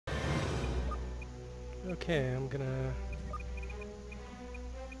Okay, I'm gonna...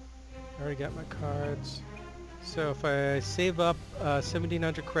 I already got my cards. So if I save up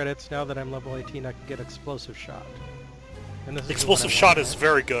 1,700 credits, now that I'm level 18, I can get Explosive Shot. And this is Explosive Shot is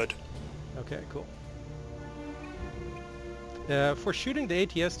very good. Okay, cool. For shooting the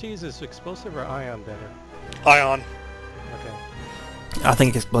ATSTs, is Explosive or Ion better? Ion. Okay. I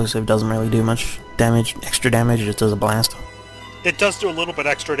think Explosive doesn't really do much damage, extra damage, it just does a blast. It does do a little bit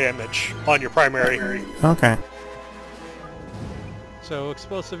extra damage on your primary. Okay. So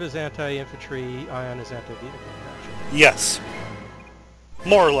Explosive is anti-infantry, Ion is anti-vehicle. Yes.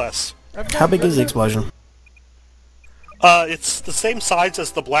 More or less. How big is the explosion? It's the same size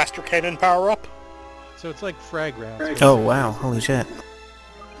as the blaster cannon power-up. So it's like frag rounds. Oh wow, holy shit.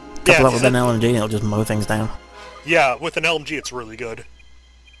 Couple up with an LMG and it'll just mow things down. Yeah, with an LMG it's really good.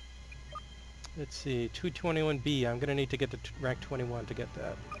 Let's see, 221B, I'm gonna need to get to rank 21 to get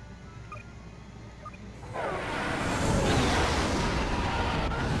that.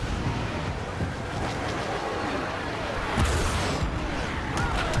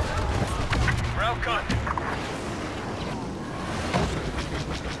 Welcome.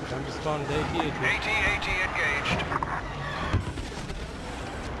 Time to spawn the AT-AT. AT-AT engaged.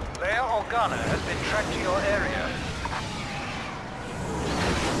 Their Organa has been tracked to your area.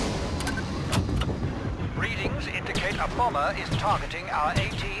 Readings indicate a bomber is targeting our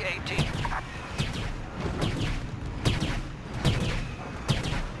AT-AT.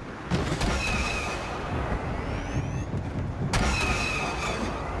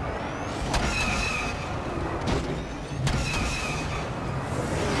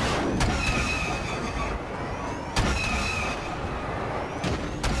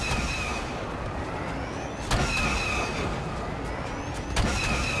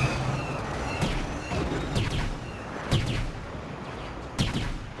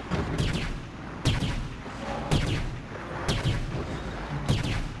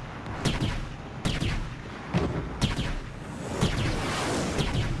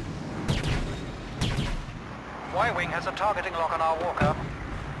 Y-Wing has a targeting lock on our walker.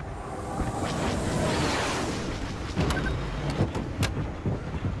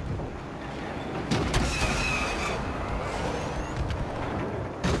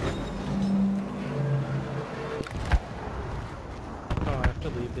 Oh, I have to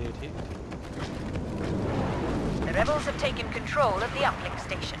leave the AT. The rebels have taken control of the uplink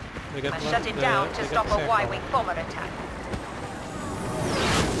station. They We got must the- shut it the- down they to got stop the a sand Y-Wing bomber attack.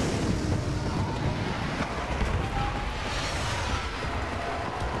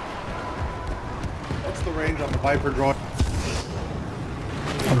 What's the range on the Viper drone?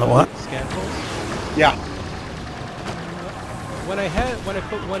 On the what? Scan pulse? Yeah. When I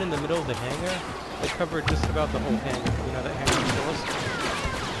put one in the middle of the hangar, it covered just about the whole hangar. You know that hangar kills?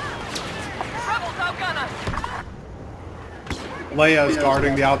 Rebels outgunners! Leia's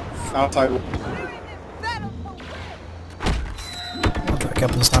guarding the outside. I'll back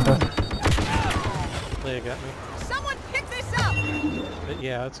up and sniper. Leia got me. Someone pick this up! But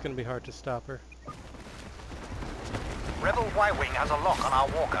yeah, it's gonna be hard to stop her. Rebel Y-Wing has a lock on our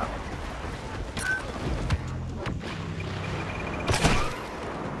walker.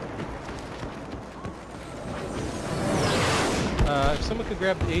 If someone could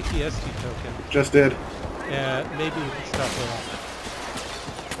grab the ATST token, Just did. maybe we could stop her off.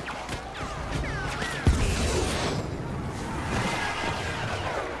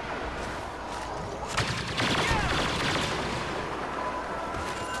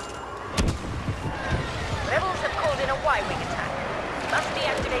 Rebels have called in a Y-Wing attack. Must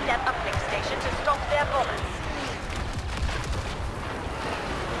deactivate that uplink station to stop their bombers.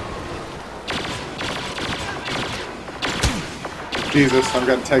 Jesus, I'm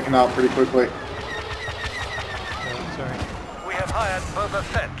getting taken out pretty quickly. Oh, sorry. We have hired Boba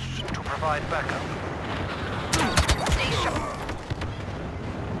Fett to provide backup. Stay sharp.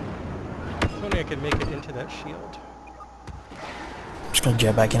 If only I could make it into that shield. Just gonna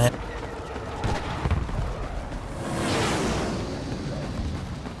jet back in it.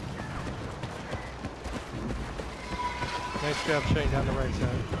 Nice job shutting down the right side.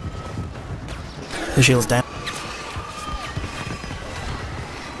 The shield's down.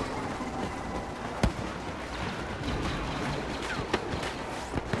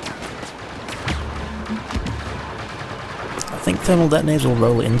 I think thermal detonators will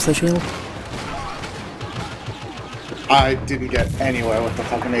roll into the shield. I didn't get anywhere with the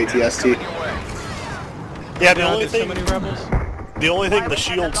fucking ATST. Yeah, the God, only there's so thing many rebels. the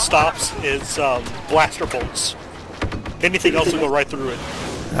shield stops is blaster bolts. Anything else will go right through it.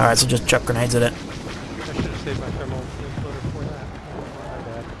 Alright, so just chuck grenades at it. I should have saved my thermal floater for that.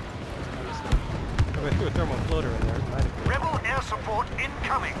 Oh, my bad. threw a thermal floater in there. It might have been. Rebel air support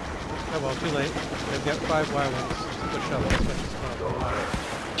incoming. Oh well, too late. They've got 5 Y-wings to push up as much as possible.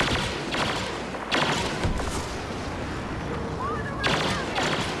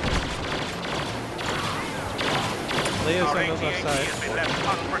 Leia's on the left side. Has been left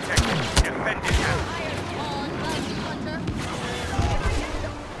unprotected. Defend it now.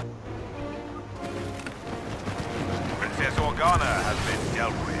 Princess Organa has been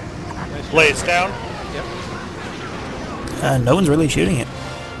dealt with. Nice Lay job. it's down. Yep, No one's really shooting it.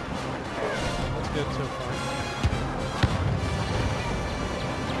 that's good so far.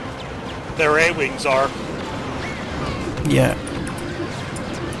 Their A-wings are. Yeah.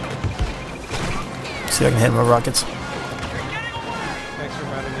 See if I can hit him with rockets. Thanks for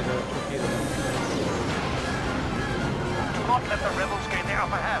reminding me to torpedo them. Do not let the rebels gain the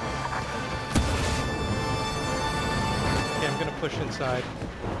upper hand. Okay, I'm gonna push inside.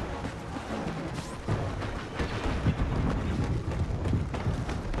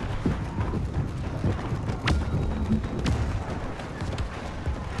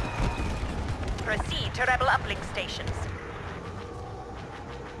 Proceed to rebel uplink stations.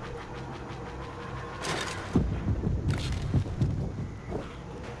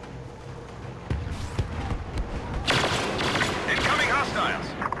 Incoming hostiles.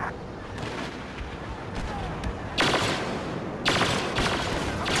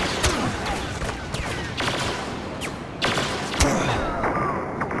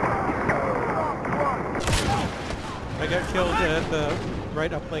 I got killed at the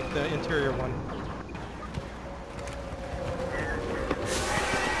right uplink, the interior one.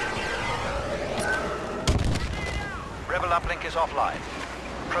 Rebel uplink is offline.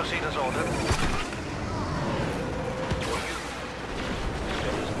 Proceed as ordered.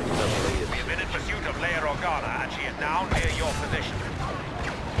 We have been in pursuit of Leia Organa, and she is now near your position.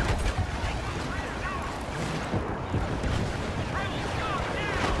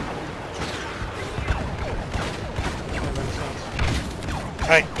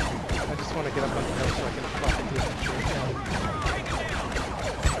 Hey. I just want to get up on the hill so I can propagate the shit down.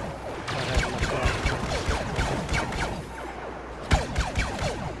 Not have enough rock.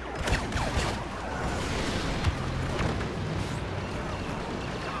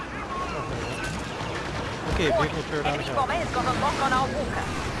 Okay, vehicle turret on the Enemy hill. bomber has got a lock on our walker.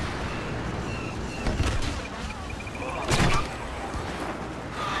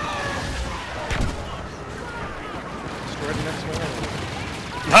 Destroy the next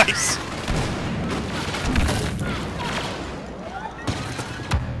one. Nice.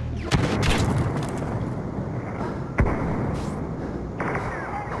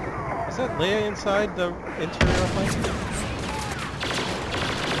 Is that Leia inside the interior uplink?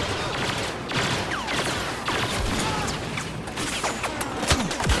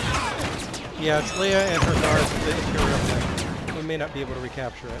 Yeah, it's Leia and her guards at the interior uplink. We may not be able to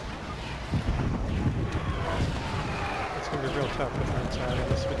recapture it. It's going to be real tough with her inside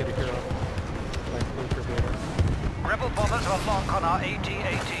unless we get a hero like Luther Vader. Rebel bombers are lock on our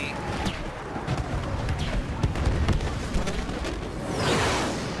AT-AT.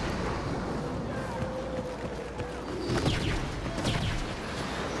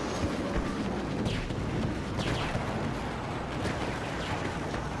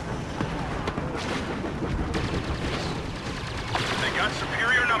 They got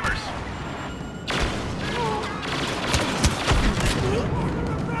superior numbers.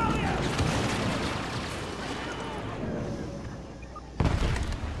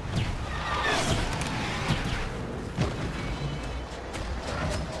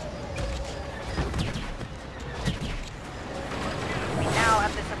 We now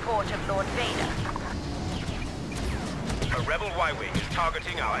have the support of Lord Vader. A rebel Y-wing is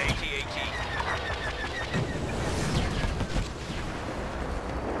targeting our AT-AT.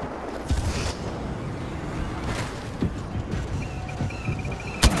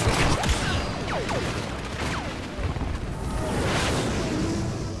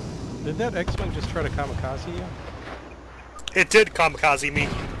 Did that X-Wing just try to kamikaze you? It did kamikaze me.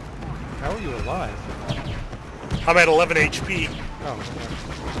 How are you alive? I'm at 11 HP.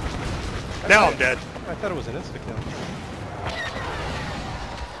 Oh, Now I'm dead. I thought it was an insta-kill.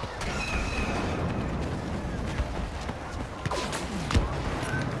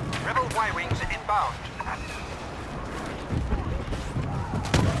 Rebel Y-wings inbound.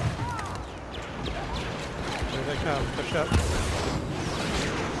 Here they come. Push up.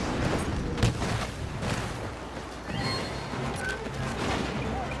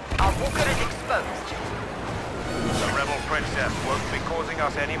 Our walker is exposed. The rebel princess won't be causing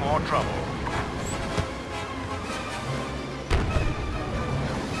us any more trouble.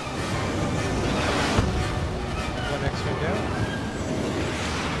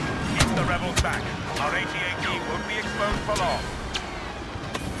 AT-AT won't be exposed for long.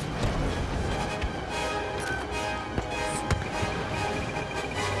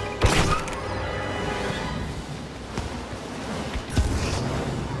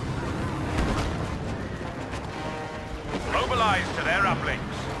 Mobilize to their uplinks.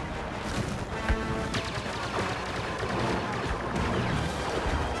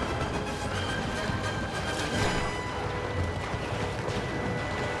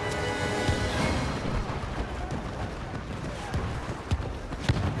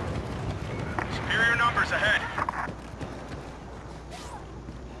 Superior numbers ahead.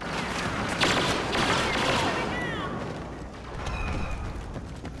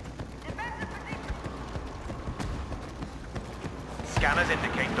 Scanners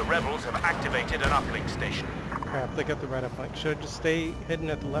indicate the rebels have activated an uplink station. Crap, they got the right uplink. Should I just stay hidden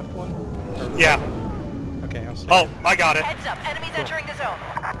at the left one? Or Yeah. Okay, I'll stay. Oh, I got it. Heads up, enemies entering the zone.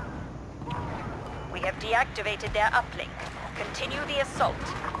 We have deactivated their uplink. Continue the assault.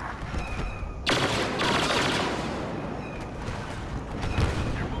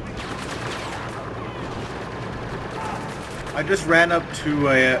 I just ran up to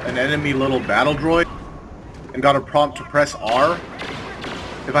an enemy little battle droid and got a prompt to press R.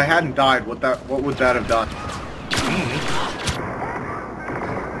 If I hadn't died, what would that have done?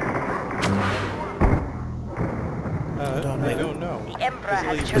 I don't know. The Emperor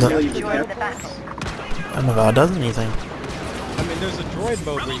has Is it- chosen is to it- join the battle. I don't know if that does anything. I mean, there's a droid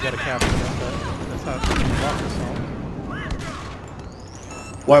mode where you gotta capture them, but that's not rocket assault.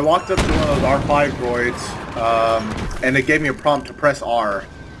 Well, I walked up to one of those R5 droids, and it gave me a prompt to press R.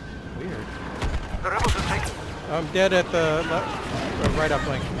 Weird. The rebels have taken... I'm dead at the right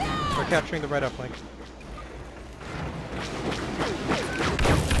uplink. We're capturing the right uplink.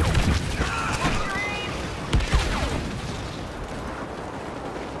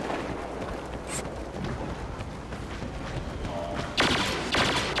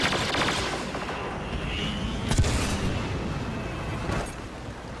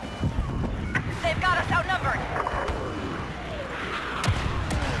 They've got us outnumbered.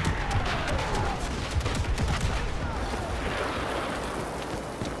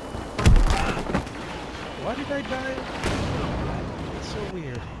 Why did I die? It's so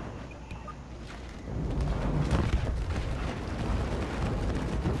weird.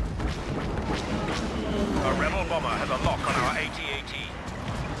 A rebel bomber has a lock on our AT-AT.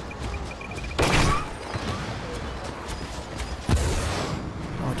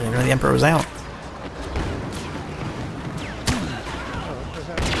 Oh, didn't know the Emperor was out. Oh, what was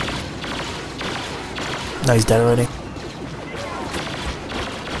that? No, he's dead already.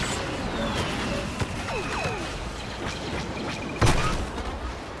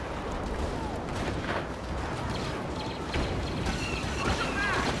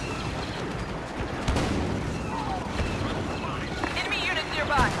 Enemy units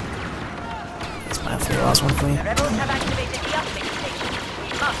nearby. This might have to be the last one for me. The rebels have activated the uplink station. We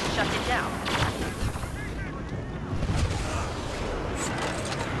must shut it down.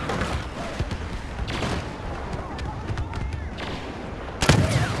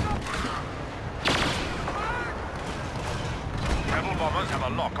 Rebel bombers have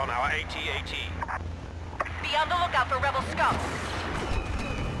a lock on our AT-AT. Be on the lookout for rebel scouts.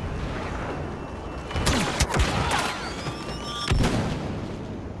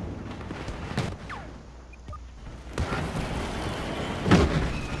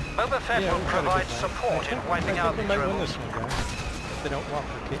 Boba Fett Yeah, will we're trying to provide get that. support in wiping I out think these we might win rebels. this one, guys. If they don't walk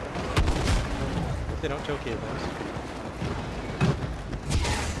the key. If they don't Tokyo this.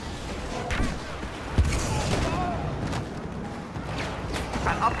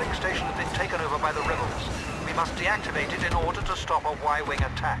 An uplink station has been taken over by the rebels. We must deactivate it in order to stop a Y-wing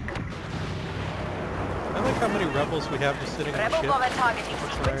attack. I like how many rebels we have just sitting on the Rebel ship. bomber targeting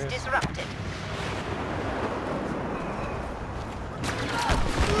That's sequence hilarious. disrupted.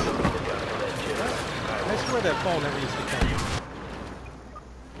 I swear that ball never used to come.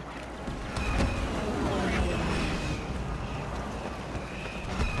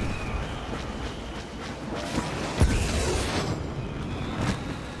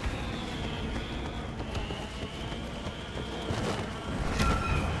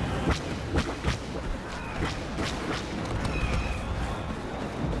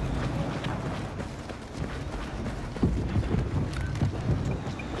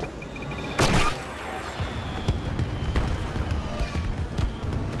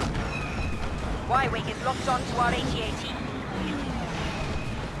 Y-wing is locked onto our AT-AT.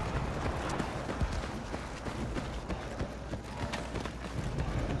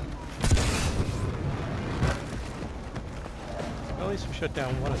 At least we shut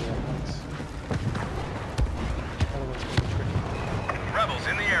down one of the other ones. rebels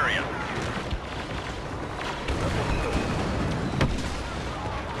in the area.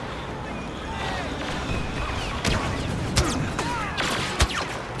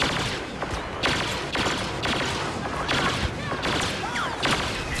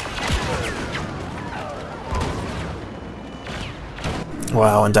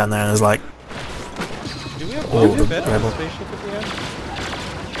 Wow, and down there there's like... Do we have Oh, one the bed on the rebel. spaceship at the end?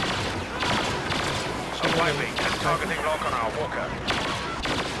 A Y-wing just targeting lock on our walker.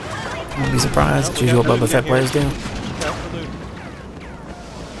 Wouldn't be surprised, Oh, it's we usually got what loot Boba Fett in here. players do. Out for loot.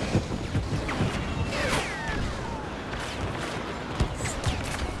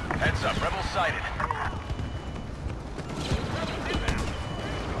 Heads up, rebels sighted.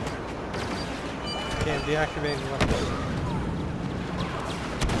 Okay, I'm deactivating the left button.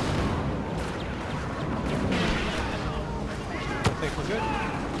 I think we're good.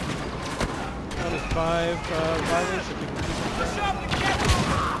 Only 5 Y-wings if we can keep it down.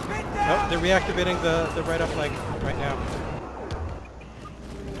 Oh, they're reactivating the right uplink right now.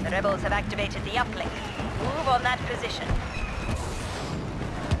 The rebels have activated the uplink. Move on that position.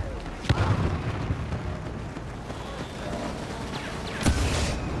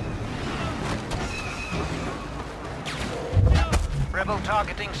 Rebel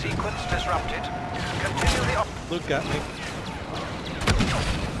targeting sequence disrupted. Continue the Luke got me.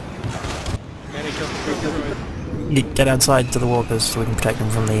 Manny just destroyed. Get outside to the walkers so we can protect them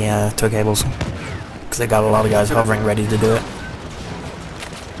from the tow cables. Because they got a lot of guys hovering ready to do it.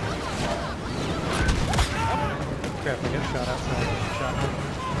 Crap, I got shot outside. Shot me.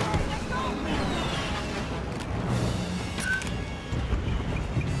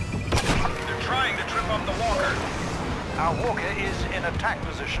 They're trying to trip up the walker. Our walker is in attack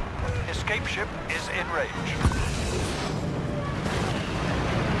position. Escape ship is in range.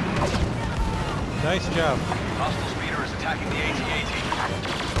 Nice job. Hostile speeder is attacking the AT-AT.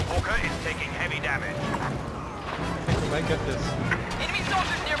 The walker is taking heavy damage. I think we might get this. Enemy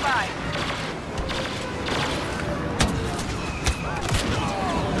soldiers nearby.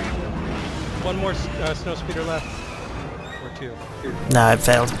 One more snow speeder left. Or 2. Nah, it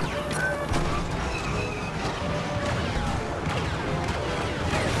failed.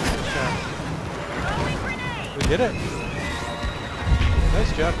 Shot. We did it.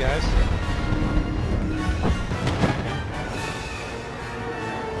 Nice job, guys.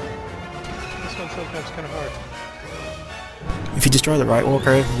 This one's sometimes kind of hard. If you destroy the right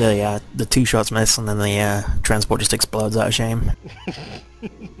walker, the 2 shots miss and then the transport just explodes out of shame.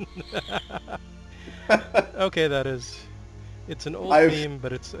 Okay, that is. It's an old I've- theme,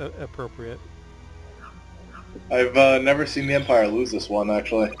 but it's appropriate. I've never seen the Empire lose this one,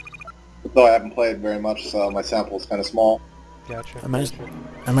 actually. Though I haven't played very much, so my sample's kind of small. Gotcha. I managed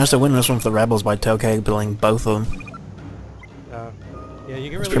to win this one for the rebels by tow cabling both of them. Yeah,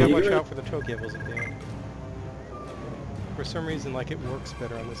 you really pretty gotta watch good. out for the tow cables at the end. For some reason, like, it works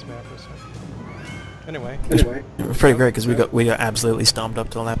better on this map or something. Anyway. It was pretty great because we got absolutely stomped up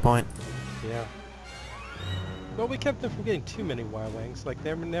till that point. Yeah. Well, we kept them from getting too many Y-wings. Like,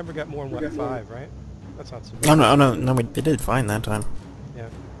 they never got more than, what, 5, right? That's not so bad. Oh no, we did fine that time. Yeah.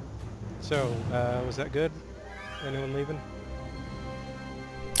 So, was that good? Anyone leaving?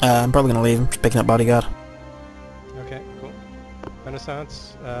 I'm probably gonna leave him, just picking up bodyguard. Okay, cool.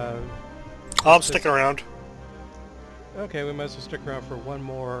 Renaissance, I'm sticking around. okay, we might as well stick around for one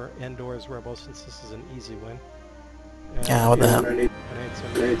more Endor's Rebel since this is an easy win. Yeah, what the hell? I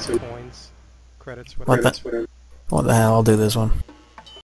need some coins, credits, What whatever. the hell? I'll do this one.